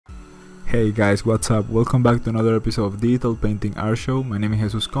Hey guys, what's up? Welcome back to another episode of Digital Painting Art Show. My name is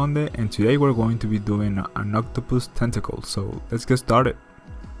Jesus Conde and today we're going to be doing an Octopus Tentacles. So let's get started.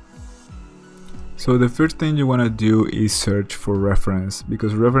 So the first thing you want to do is search for reference,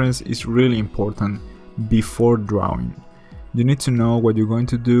 because reference is really important before drawing. You need to know what you're going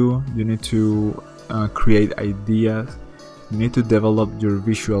to do, you need to create ideas, you need to develop your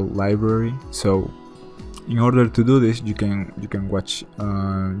visual library. So in order to do this, you can watch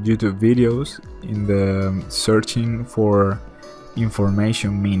YouTube videos in the searching for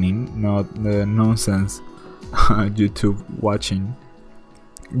information meaning, not the nonsense YouTube watching.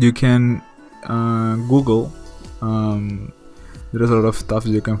 You can Google. There's a lot of stuff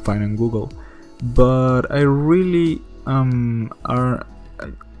you can find on Google, but I really in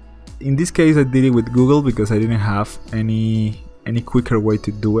this case I did it with Google because I didn't have any quicker way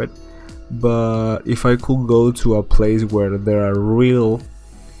to do it. But if I could go to a place where there are real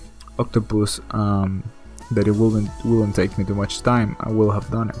octopus, that it wouldn't take me too much time, I will have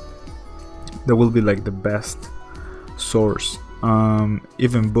done it. That will be like the best source.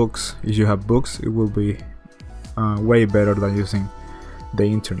 Even books, if you have books, it will be way better than using the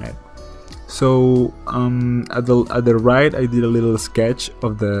internet. So at the right, I did a little sketch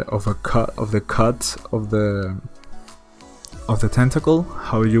of the cuts of the tentacle,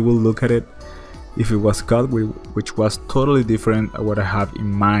 how you will look at it if it was cut, which was totally different than what I have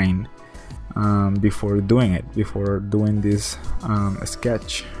in mind before doing this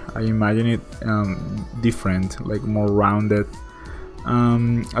sketch. I imagine it different, like more rounded.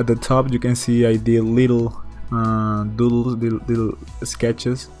 At the top you can see I did little doodles, little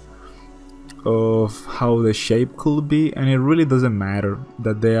sketches of how the shape could be, and it really doesn't matter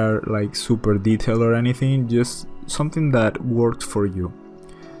that they are like super detailed or anything, just something that worked for you.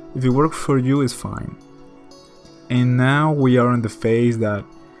 If it worked for you, it's fine. And now we are in the phase that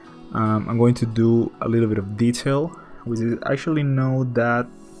I'm going to do a little bit of detail, which is actually not that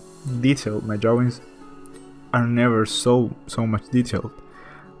detailed. My drawings are never so much detailed,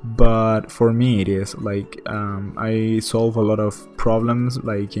 but for me it is. Like I solve a lot of problems,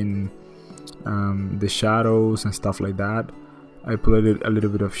 like in the shadows and stuff like that. I put a little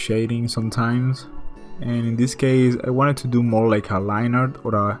bit of shading sometimes, and in this case I wanted to do more like a line art,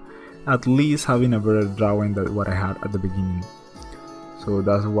 or at least having a better drawing than what I had at the beginning. So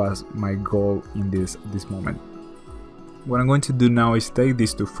that was my goal in this moment. What I'm going to do now is take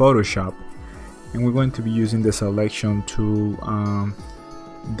this to Photoshop, and we're going to be using the selection tool,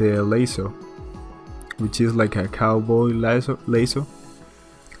 the lasso, which is like a cowboy lasso.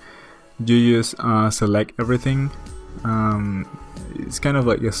 You just select everything. It's kind of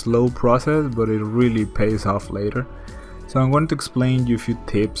like a slow process, but it really pays off later. So I'm going to explain you a few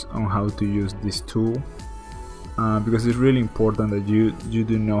tips on how to use this tool, because it's really important that you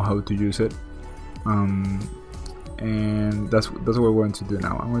do know how to use it, and that's what we're going to do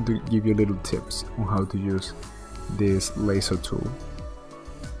now. I'm going to give you little tips on how to use this lasso tool.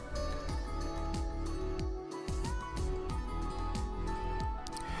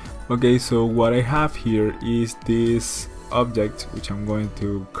 Okay, so what I have here is this object which I'm going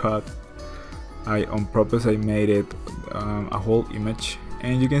to cut. On purpose I made it a whole image,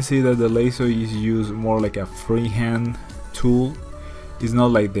 and you can see that the lasso is used more like a freehand tool. It's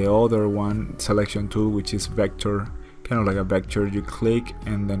not like the other one, selection tool, which is vector, kind of like a vector. You click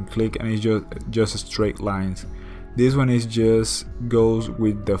and then click, and it's just straight lines. This one is just goes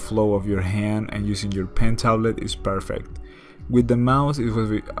with the flow of your hand, and using your pen tablet is perfect. With the mouse it will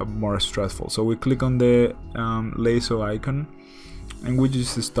be more stressful. So we click on the lasso icon and we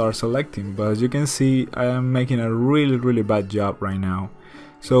just start selecting, but as you can see I am making a really bad job right now.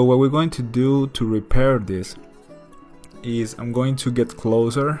 So what we're going to do to repair this is I'm going to get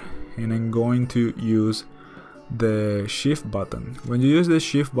closer and I'm going to use the shift button. When you use the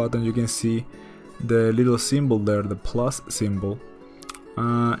shift button, you can see the little symbol there, the plus symbol,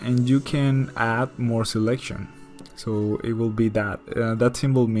 and you can add more selection. So it will be that that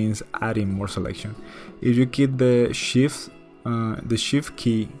symbol means adding more selection. If you keep the shift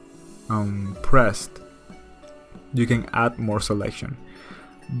key pressed, you can add more selection.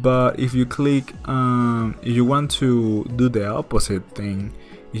 But if you click, if you want to do the opposite thing,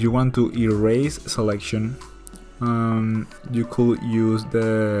 if you want to erase selection, you could use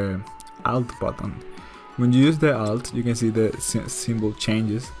the Alt button. When you use the Alt, you can see the symbol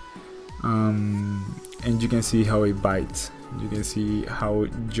changes, and you can see how it bites. You can see how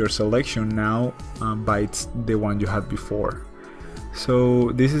your selection now bites the one you had before.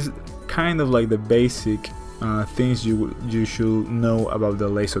 So this is kind of like the basic things you should know about the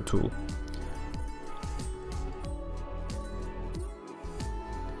lasso tool.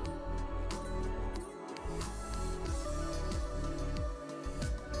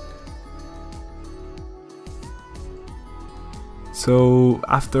 So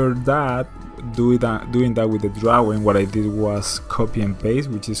after that, doing that with the drawing, what I did was copy and paste,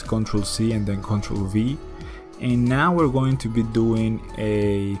 which is Ctrl C and then Ctrl V. And now we're going to be doing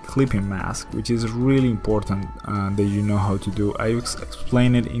a clipping mask, which is really important that you know how to do. I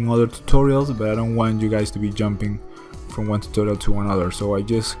explain it in other tutorials, but I don't want you guys to be jumping from one tutorial to another. So I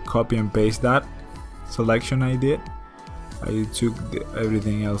just copy and paste that selection I did. I took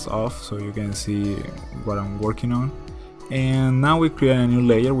everything else off so you can see what I'm working on. And now we create a new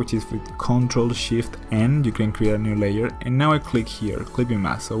layer, which is with Ctrl Shift N. You can create a new layer. And now I click here, clipping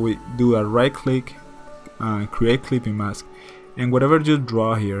mask. So we do a right click, create clipping mask, and whatever you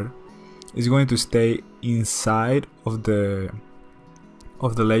draw here is going to stay inside of the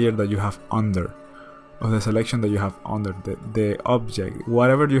layer that you have under, of the selection that you have under the object.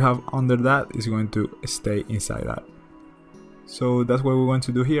 Whatever you have under that is going to stay inside that. So that's what we want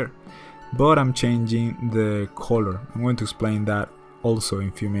to do here, but I'm changing the color. I'm going to explain that also in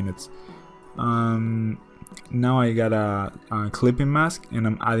a few minutes. Now I got a clipping mask, and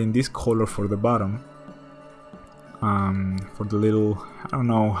I'm adding this color for the bottom, for the little, I don't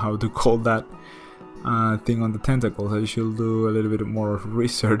know how to call that thing on the tentacles. I should do a little bit more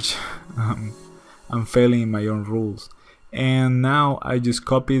research. I'm failing in my own rules. And now I just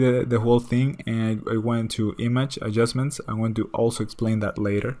copy the whole thing, and I went to image adjustments. I'm going to also explain that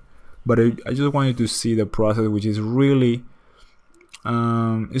later, but I just want you to see the process, which is really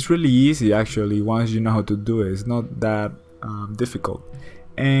it's really easy actually once you know how to do it. It's not that difficult.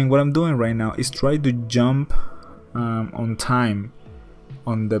 And what I'm doing right now is try to jump on time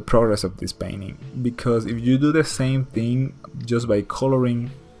on the progress of this painting, because if you do the same thing just by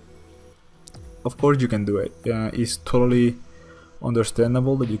coloring, of course you can do it. It's totally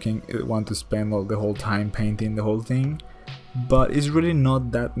understandable that you can want to spend the whole time painting the whole thing, but it's really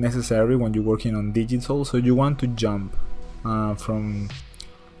not that necessary when you're working on digital. So you want to jump from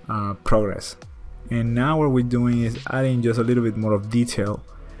progress. And now what we're doing is adding just a little bit more of detail,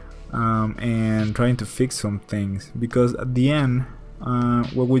 and trying to fix some things, because at the end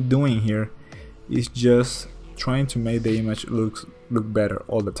what we're doing here is just trying to make the image look better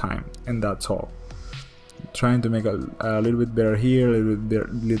all the time, and that's all. Trying to make a little bit better here, a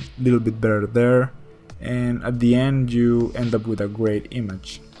little bit better there, and at the end you end up with a great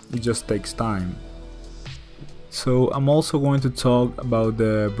image. It just takes time. So I'm also going to talk about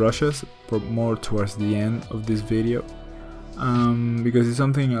the brushes, but more towards the end of this video, because it's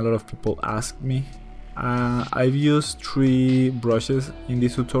something a lot of people ask me. I've used 3 brushes in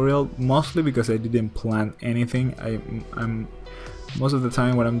this tutorial, mostly because I didn't plan anything. I'm most of the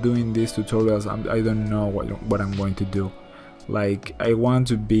time when I'm doing these tutorials, I don't know what I'm going to do. Like, I want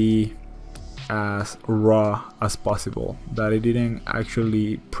to be as raw as possible, that I didn't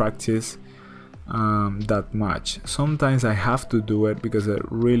actually practice that much. Sometimes I have to do it because they're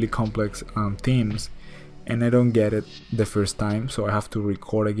really complex themes, and I don't get it the first time, so I have to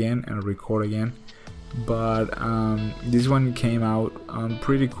record again and record again. But this one came out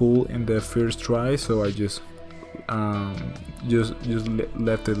pretty cool in the first try, so I just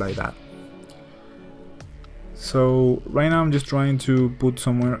left it like that. So right now I'm just trying to put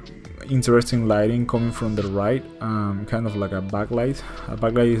somewhere interesting lighting coming from the right, kind of like a backlight. A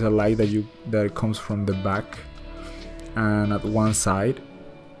backlight is a light that comes from the back and at one side,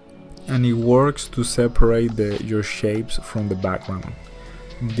 and it works to separate your shapes from the background.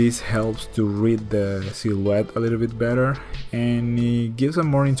 This helps to read the silhouette a little bit better, and it gives a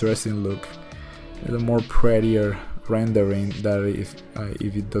more interesting look. It's a more prettier rendering than if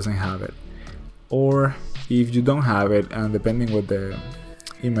it doesn't have it, or if you don't have it, and depending what the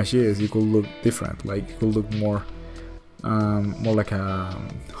image is, it could look different. Like, it could look more like a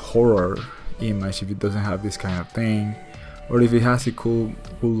horror image if it doesn't have this kind of thing, or if it has, it could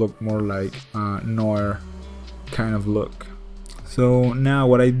look more like noir kind of look. So now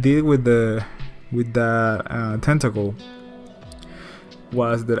what I did with the tentacle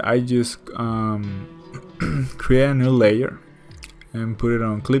was that I just create a new layer and put it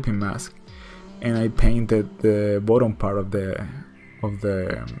on clipping mask, and I painted the bottom part of the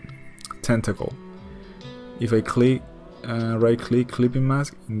tentacle. If I click right click clipping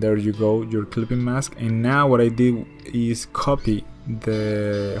mask, and there you go, your clipping mask. And now what I did is copy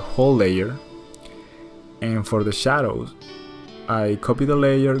the whole layer, and for the shadows I copy the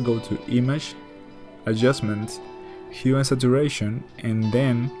layer, go to image adjustments, hue and saturation, and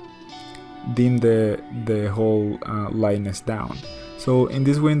then dim the whole lightness down. So in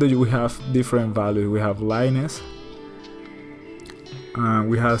this window we have different values. We have lightness,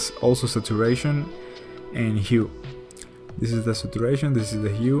 we have also saturation and hue. This is the saturation, this is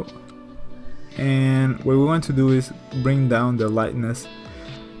the hue, And what we want to do is bring down the lightness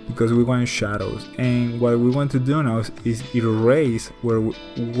because we want shadows. And what we want to do now is erase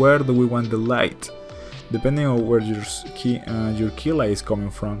where do we want the light. Depending on where your key light is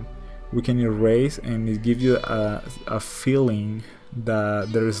coming from, we can erase, and it gives you a feeling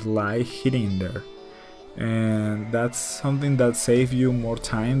that there is light hitting there. And that's something that saves you more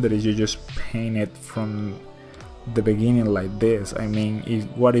time than if you just paint it from the beginning like this. I mean,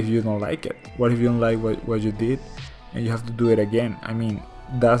 what if you don't like it? What if you don't like what you did and you have to do it again? I mean,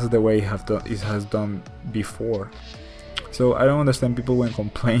 that's the way it has done before. So I don't understand people when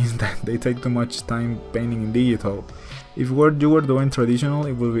complain that they take too much time painting in digital. If you were doing traditional,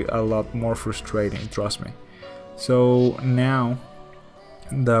 it will be a lot more frustrating, trust me. So now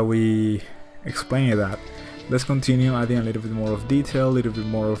that we explained that, let's continue adding a little bit more of detail, a little bit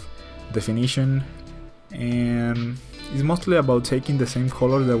more of definition. And it's mostly about taking the same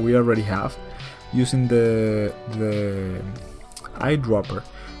color that we already have, using the eyedropper.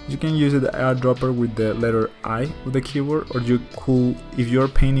 You can use the eyedropper with the letter I of the keyboard, or you could, if you're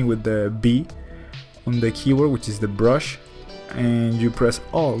painting with the B on the keyboard, which is the brush, and you press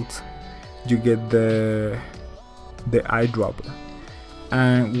Alt, you get the eyedropper.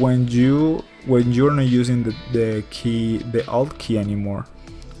 And when you're not using the Alt key anymore,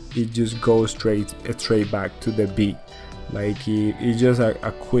 it just goes straight back to the B. Like it's just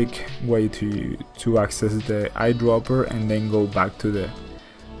a quick way to access the eyedropper and then go back to the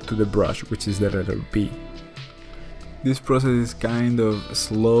brush, which is the letter B. This process is kind of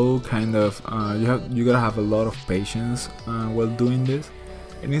slow, kind of you gotta have a lot of patience while doing this,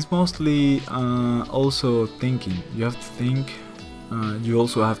 and it's mostly also thinking. You have to think. You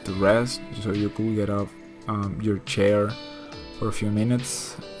also have to rest, so you could get off your chair for a few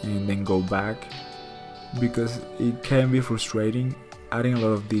minutes and then go back, because it can be frustrating adding a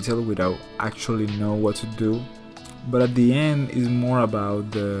lot of detail without actually know what to do. But at the end, it's more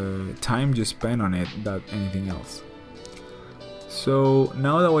about the time you spend on it than anything else. So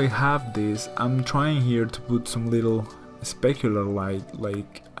now that we have this, I'm trying here to put some little specular light,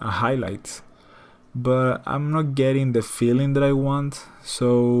 like highlights, but I'm not getting the feeling that I want.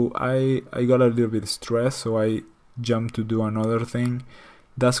 So I got a little bit stressed, so I jumped to do another thing.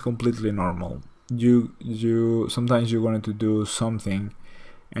 That's completely normal. Sometimes you're going to do something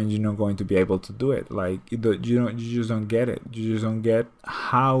and you're not going to be able to do it. Like you just don't get it. You just don't get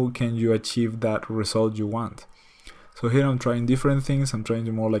how can you achieve that result you want. So here I'm trying different things. I'm trying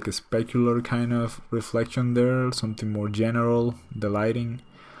to more like a specular kind of reflection there, something more general, the lighting.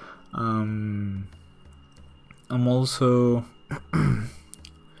 I'm also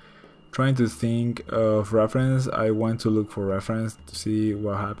trying to think of reference. I went to look for reference to see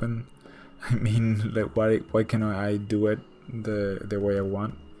what happened. I mean, like why can I do it the way I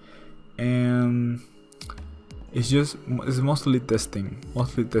want? And it's mostly testing a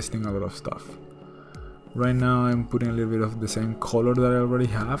lot of stuff. Right now I'm putting a little bit of the same color that I already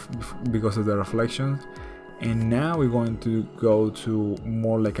have because of the reflections, and now we're going to go to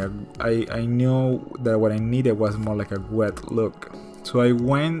more like I know that what I needed was more like a wet look. So I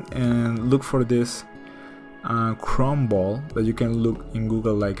went and looked for this chrome ball that you can look in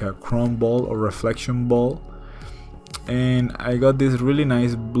Google, like a chrome ball or reflection ball, and I got this really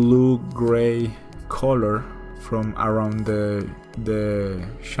nice blue gray color from around the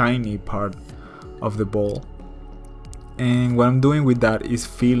shiny part of the ball. And what I'm doing with that is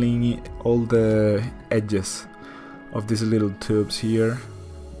filling all the edges of these little tubes here,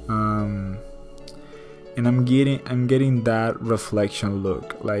 and I'm getting that reflection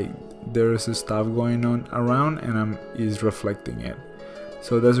look, like there's stuff going on around and is reflecting it.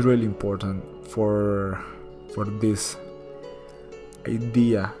 So that's really important for this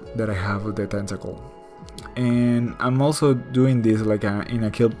idea that I have of the tentacle. And I'm also doing this like in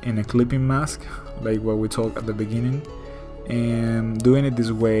a clipping mask, like what we talked at the beginning. And doing it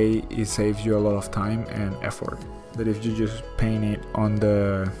this way, it saves you a lot of time and effort that if you just paint it on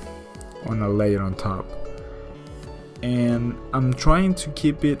a layer on top. And I'm trying to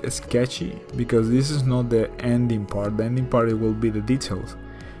keep it sketchy because this is not the ending part. The ending part, it will be the details.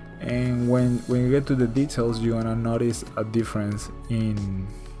 And when you get to the details, you're gonna notice a difference in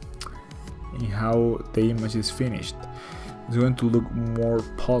how the image is finished. It's going to look more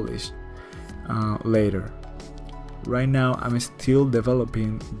polished later. Right now I'm still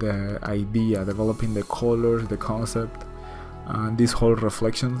developing the idea, developing the colors, the concept, this whole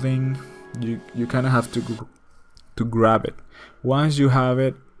reflection thing. You kind of have to grab it. Once you have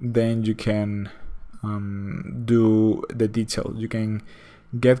it, then you can do the detail. You can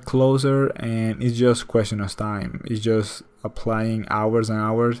get closer, and it's just a question of time. It's just applying hours and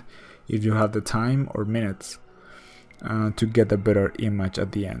hours. if you have the time, or minutes to get a better image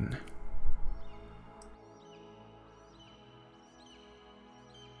at the end.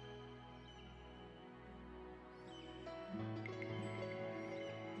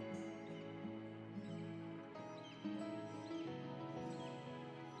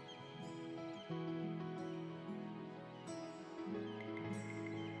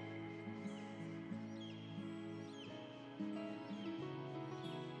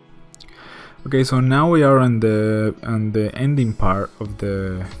 Okay, so now we are on the ending part of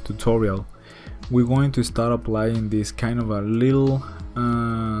the tutorial. We're going to start applying this kind of a little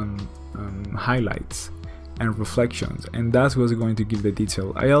highlights and reflections, and that's what's going to give the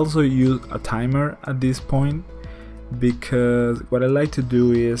detail. I also use a timer at this point because what I like to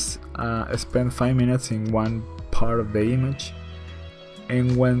do is spend 5 minutes in one part of the image,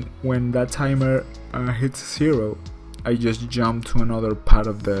 and when that timer hits 0, I just jump to another part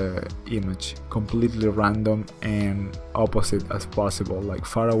of the image, completely random and opposite as possible, like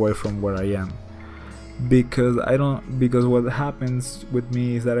far away from where I am. Because what happens with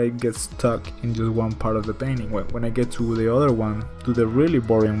me is that I get stuck in just one part of the painting. When I get to the other one, to the really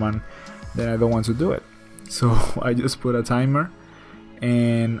boring one, then I don't want to do it. So I just put a timer,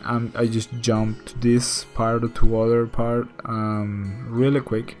 and I just jump to this part or to other part really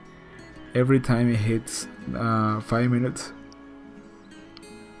quick. Every time it hits 5 minutes,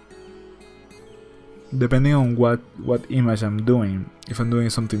 depending on what image I'm doing. If I'm doing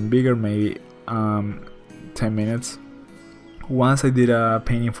something bigger, maybe 10 minutes. Once I did a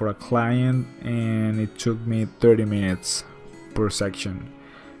painting for a client, and it took me 30 minutes per section,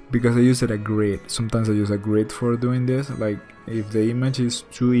 because I use a grid. Sometimes I use a grid for doing this. Like if the image is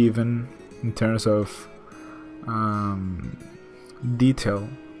too even in terms of detail,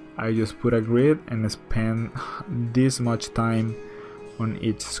 I just put a grid and spend this much time on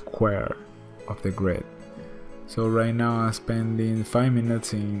each square of the grid. So right now I'm spending 5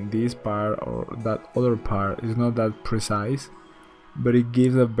 minutes in this part or that other part. It's not that precise, but it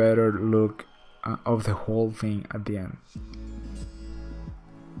gives a better look of the whole thing at the end.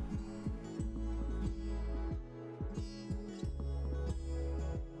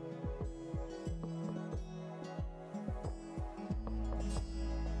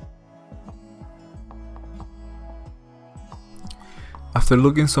 After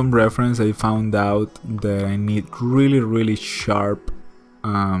looking some reference, I found out that I need really sharp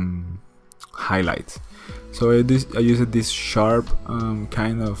highlights. So I used this sharp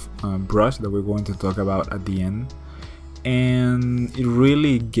kind of brush that we're going to talk about at the end, and it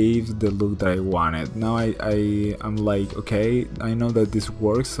really gave the look that I wanted. Now I'm like, okay, I know that this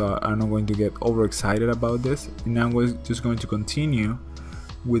works, so I'm not going to get overexcited about this, and I'm just going to continue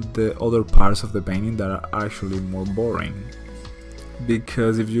with the other parts of the painting that are actually more boring.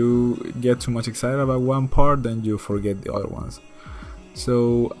 Because if you get too much excited about one part, then you forget the other ones.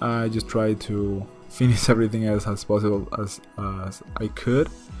 So I just try to finish everything else as possible as I could.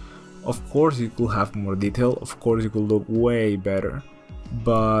 Of course you could have more detail, of course you could look way better,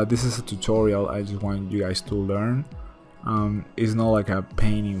 but this is a tutorial. I just want you guys to learn. It's not like a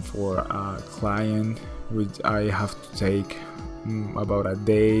painting for a client, which I have to take about a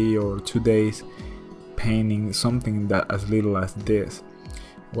day or 2 days painting something that as little as this.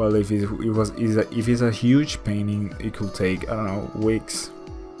 Well, if it's a huge painting, it could take, I don't know, weeks,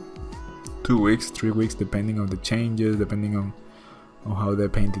 2 weeks, 3 weeks, depending on the changes, depending on how the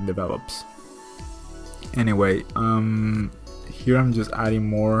painting develops. Anyway, here I'm just adding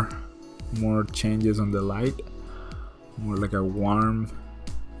more changes on the light, more like a warm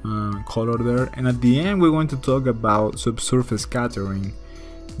color there. And at the end we're going to talk about subsurface scattering,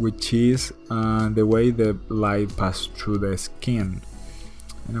 which is the way the light passes through the skin,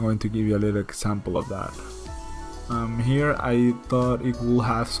 and I'm going to give you a little example of that. Here I thought it will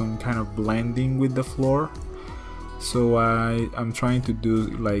have some kind of blending with the floor, so I'm trying to do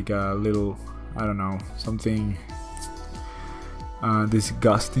like a little, I don't know, something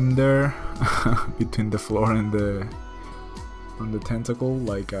disgusting there between the floor and the tentacle,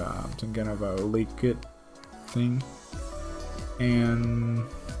 like some kind of a liquid thing. And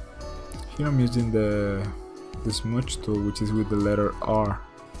here I'm using the smudge tool, which is with the letter R,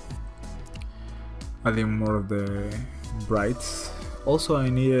 adding more of the brights. Also I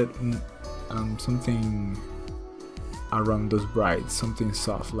needed something around those brights, something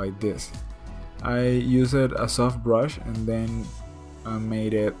soft like this. I used a soft brush and then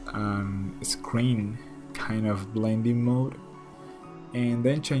made it screen kind of blending mode, and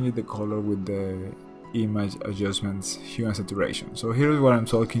then changed the color with the image adjustments, hue and saturation. So here's what I'm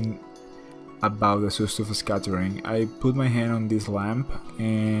talking about the source scattering. I put my hand on this lamp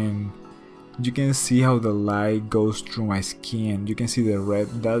and you can see how the light goes through my skin. You can see the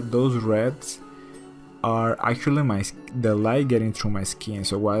red, those reds are actually the light getting through my skin,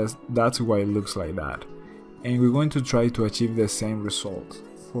 so that's why it looks like that. And we're going to try to achieve the same result.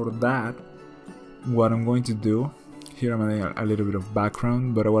 For that, what I'm going to do, here I'm adding a little bit of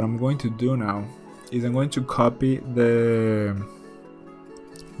background, but what I'm going to do now is I'm going to copy the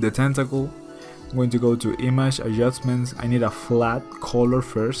tentacle. I'm going to go to image adjustments. I need a flat color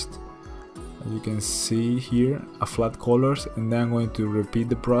first. As you can see here, a flat colors, and then I'm going to repeat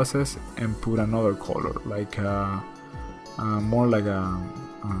the process and put another color, like more like a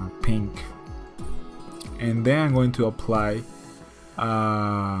pink. And then I'm going to apply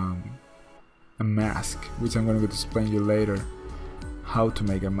a mask, which I'm going to explain you later how to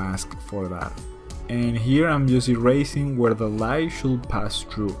make a mask for that. And here I'm just erasing where the light should pass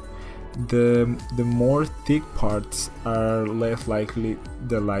through. The more thick parts are less likely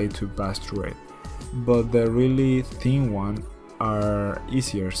the light to pass through it, but the really thin one are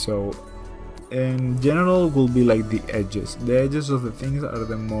easier. So in general will be like the edges of the things are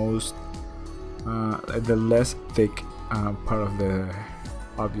the most the less thick part of the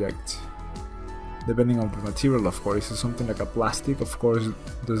object, depending on the material. Of course, if it's something like a plastic, of course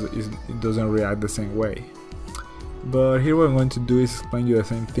it doesn't react the same way. But here what I'm going to do is explain you the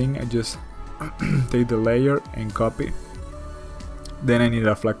same thing. I just take the layer and copy. Then I need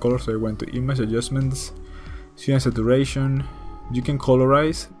a flat color, so I went to image adjustments, hue and saturation. You can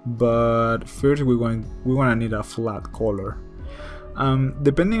colorize, but first we want to need a flat color.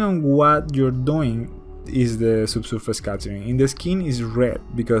 Depending on what you're doing is the subsurface scattering. In the skin is red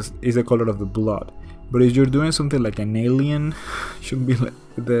because it's the color of the blood. But if you're doing something like an alien, should be like,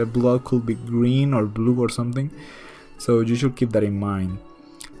 the blood could be green or blue or something. So you should keep that in mind.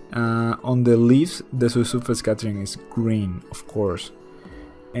 On the leaves, the subsurface scattering is green, of course.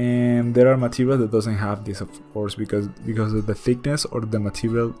 And there are materials that doesn't have this, of course, because of the thickness or the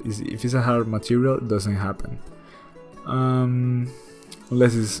material. If it's a hard material, it doesn't happen.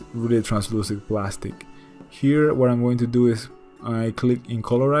 Unless it's really translucent plastic. Here, what I'm going to do is I click in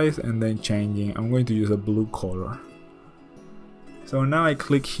colorize and then changing. I'm going to use a blue color. So now I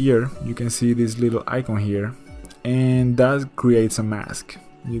click here. You can see this little icon here, and that creates a mask.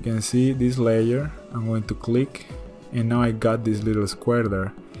 You can see this layer. I'm going to click, and now I got this little square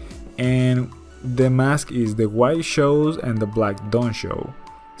there. And the mask is the white shows and the black don't show.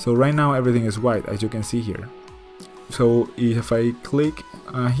 So right now everything is white, as you can see here. So if I click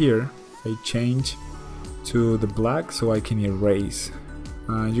here, I change to the black so I can erase.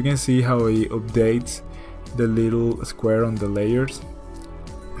 You can see how it updates the little square on the layers.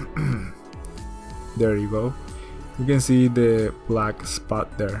 There you go. You can see the black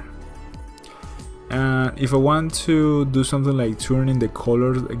spot there. And if I want to do something like turning the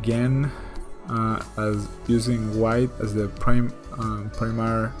colors again, as using white as the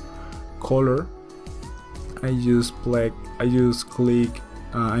primary color, I just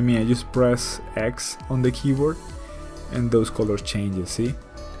press X on the keyboard and those colors changes. See,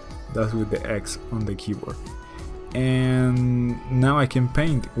 that's with the X on the keyboard. And now I can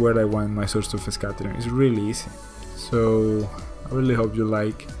paint where I want my source of scattering. It's really easy. So I really hope you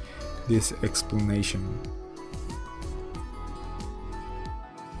like this explanation.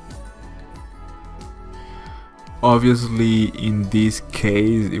 Obviously in this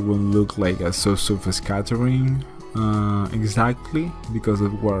case it will look like a source of scattering exactly because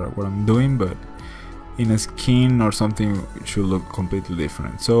of what I'm doing, but in a skin or something it should look completely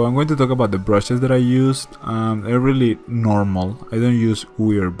different. So I'm going to talk about the brushes that I used. They're really normal. I don't use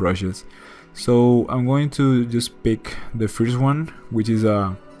weird brushes. So I'm going to just pick the first one, which is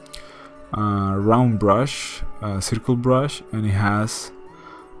a round brush, a circle brush, and it has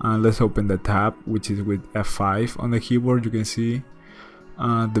let's open the tab, which is with F5 on the keyboard. You can see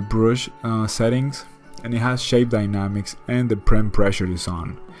the brush settings, and it has shape dynamics, and the pen pressure is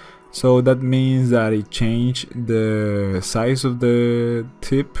on. So that means that it changed the size of the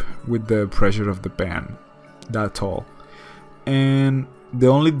tip with the pressure of the pen. That's all. And the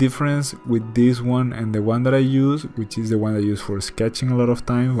only difference with this one and the one that I use, which is the one I use for sketching a lot of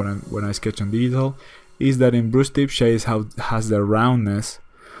times when I sketch on digital, is that in brush tip shades has the roundness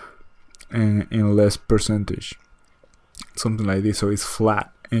and in less percentage, something like this. So it's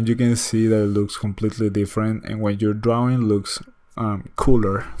flat, and you can see that it looks completely different, and when you're drawing looks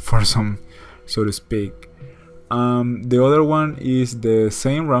cooler for some, so to speak. The other one is the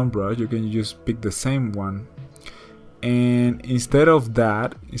same round brush. You can just pick the same one, and instead of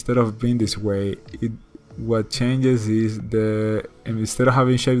being this way, what changes is instead of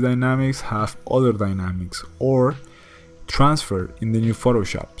having shape dynamics, have other dynamics or transfer in the new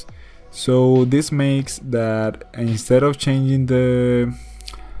Photoshop. So this makes that instead of changing the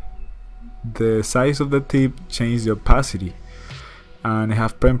size of the tip, change the opacity and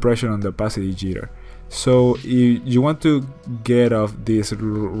have pen pressure on the opacity jitter. So if you want to get off this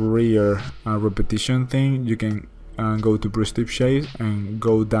rear repetition thing, you can go to brush tip shapes and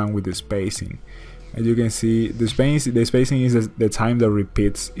go down with the spacing. And you can see the spacing is the time that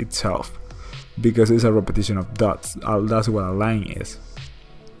repeats itself, because it's a repetition of dots. That's what a line is.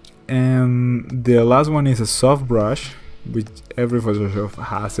 And the last one is a soft brush, which every Photoshop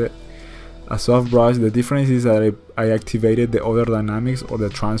has it. A soft brush, the difference is that I activated the other dynamics or the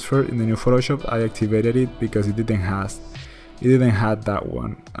transfer in the new Photoshop. I activated it because it didn't have that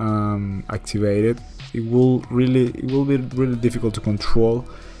one activated. It will be really difficult to control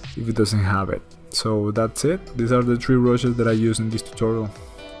if it doesn't have it. So that's it. These are the 3 brushes that I use in this tutorial.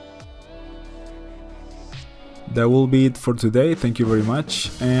 That will be it for today. Thank you very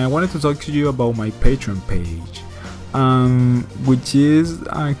much. And I wanted to talk to you about my Patreon page, which is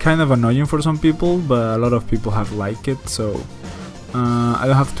kind of annoying for some people, but a lot of people have liked it. So I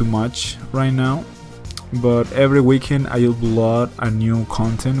don't have too much right now, but every weekend I upload a new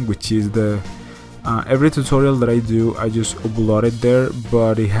content, which is every tutorial that I do, I just upload it there,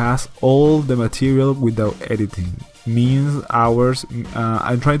 but it has all the material without editing. Means hours.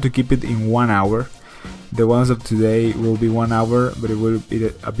 I'm trying to keep it in 1 hour. The ones of today will be 1 hour, but it will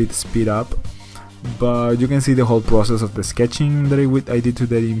be a bit speed up. But you can see the whole process of the sketching that I did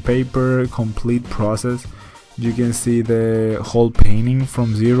today in paper, complete process. You can see the whole painting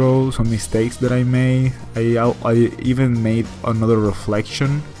from zero, some mistakes that I made. I even made another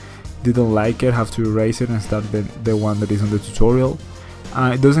reflection. Didn't like it, have to erase it and start the one that is on the tutorial.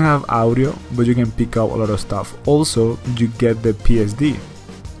 It doesn't have audio, but you can pick up a lot of stuff. Also, you get the PSD,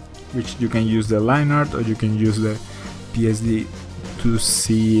 which you can use the line art or you can use the PSD to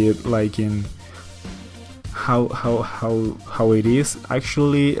see it like in how it is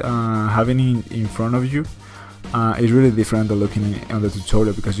actually having it in front of you. Is really different than looking on the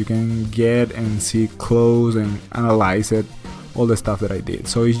tutorial, because you can get and see close and analyze it, all the stuff that I did.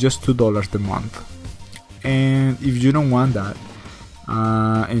 So it's just $2 a month. And if you don't want that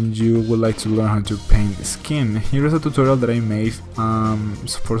and you would like to learn how to paint skin, here is a tutorial that I made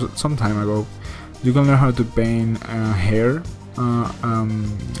for some time ago. You can learn how to paint hair,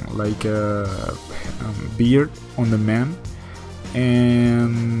 like a beard on the man,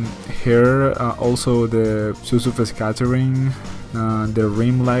 and hair, also the surface scattering, the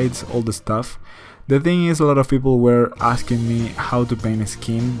rim lights, all the stuff. The thing is, a lot of people were asking me how to paint a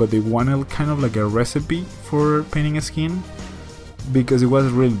skin, but they wanted kind of like a recipe for painting a skin, because it was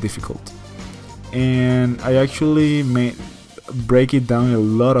really difficult. And I actually break it down in a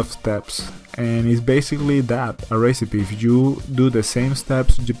lot of steps, and it's basically that, a recipe. If you do the same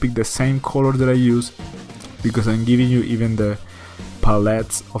steps, you pick the same color that I use, because I'm giving you even the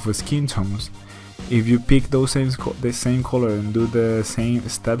palettes of skin tones. If you pick the same color and do the same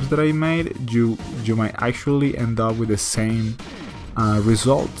steps that I made, you might actually end up with the same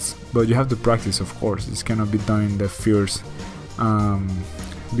results. But you have to practice, of course. This cannot be done in the first,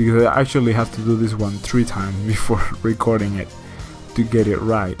 because I actually have to do this one 3 times before recording it to get it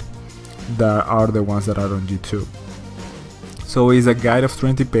right. That are the ones that are on YouTube. So it's a guide of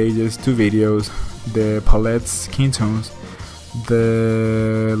 20 pages, 2 videos, the palettes, skin tones,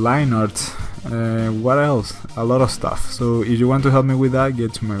 the line art, what else? A lot of stuff. So if you want to help me with that,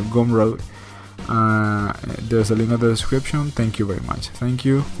 get to my Gumroad. There's a link in the description. Thank you very much. Thank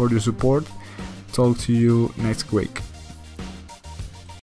you for your support. Talk to you next week.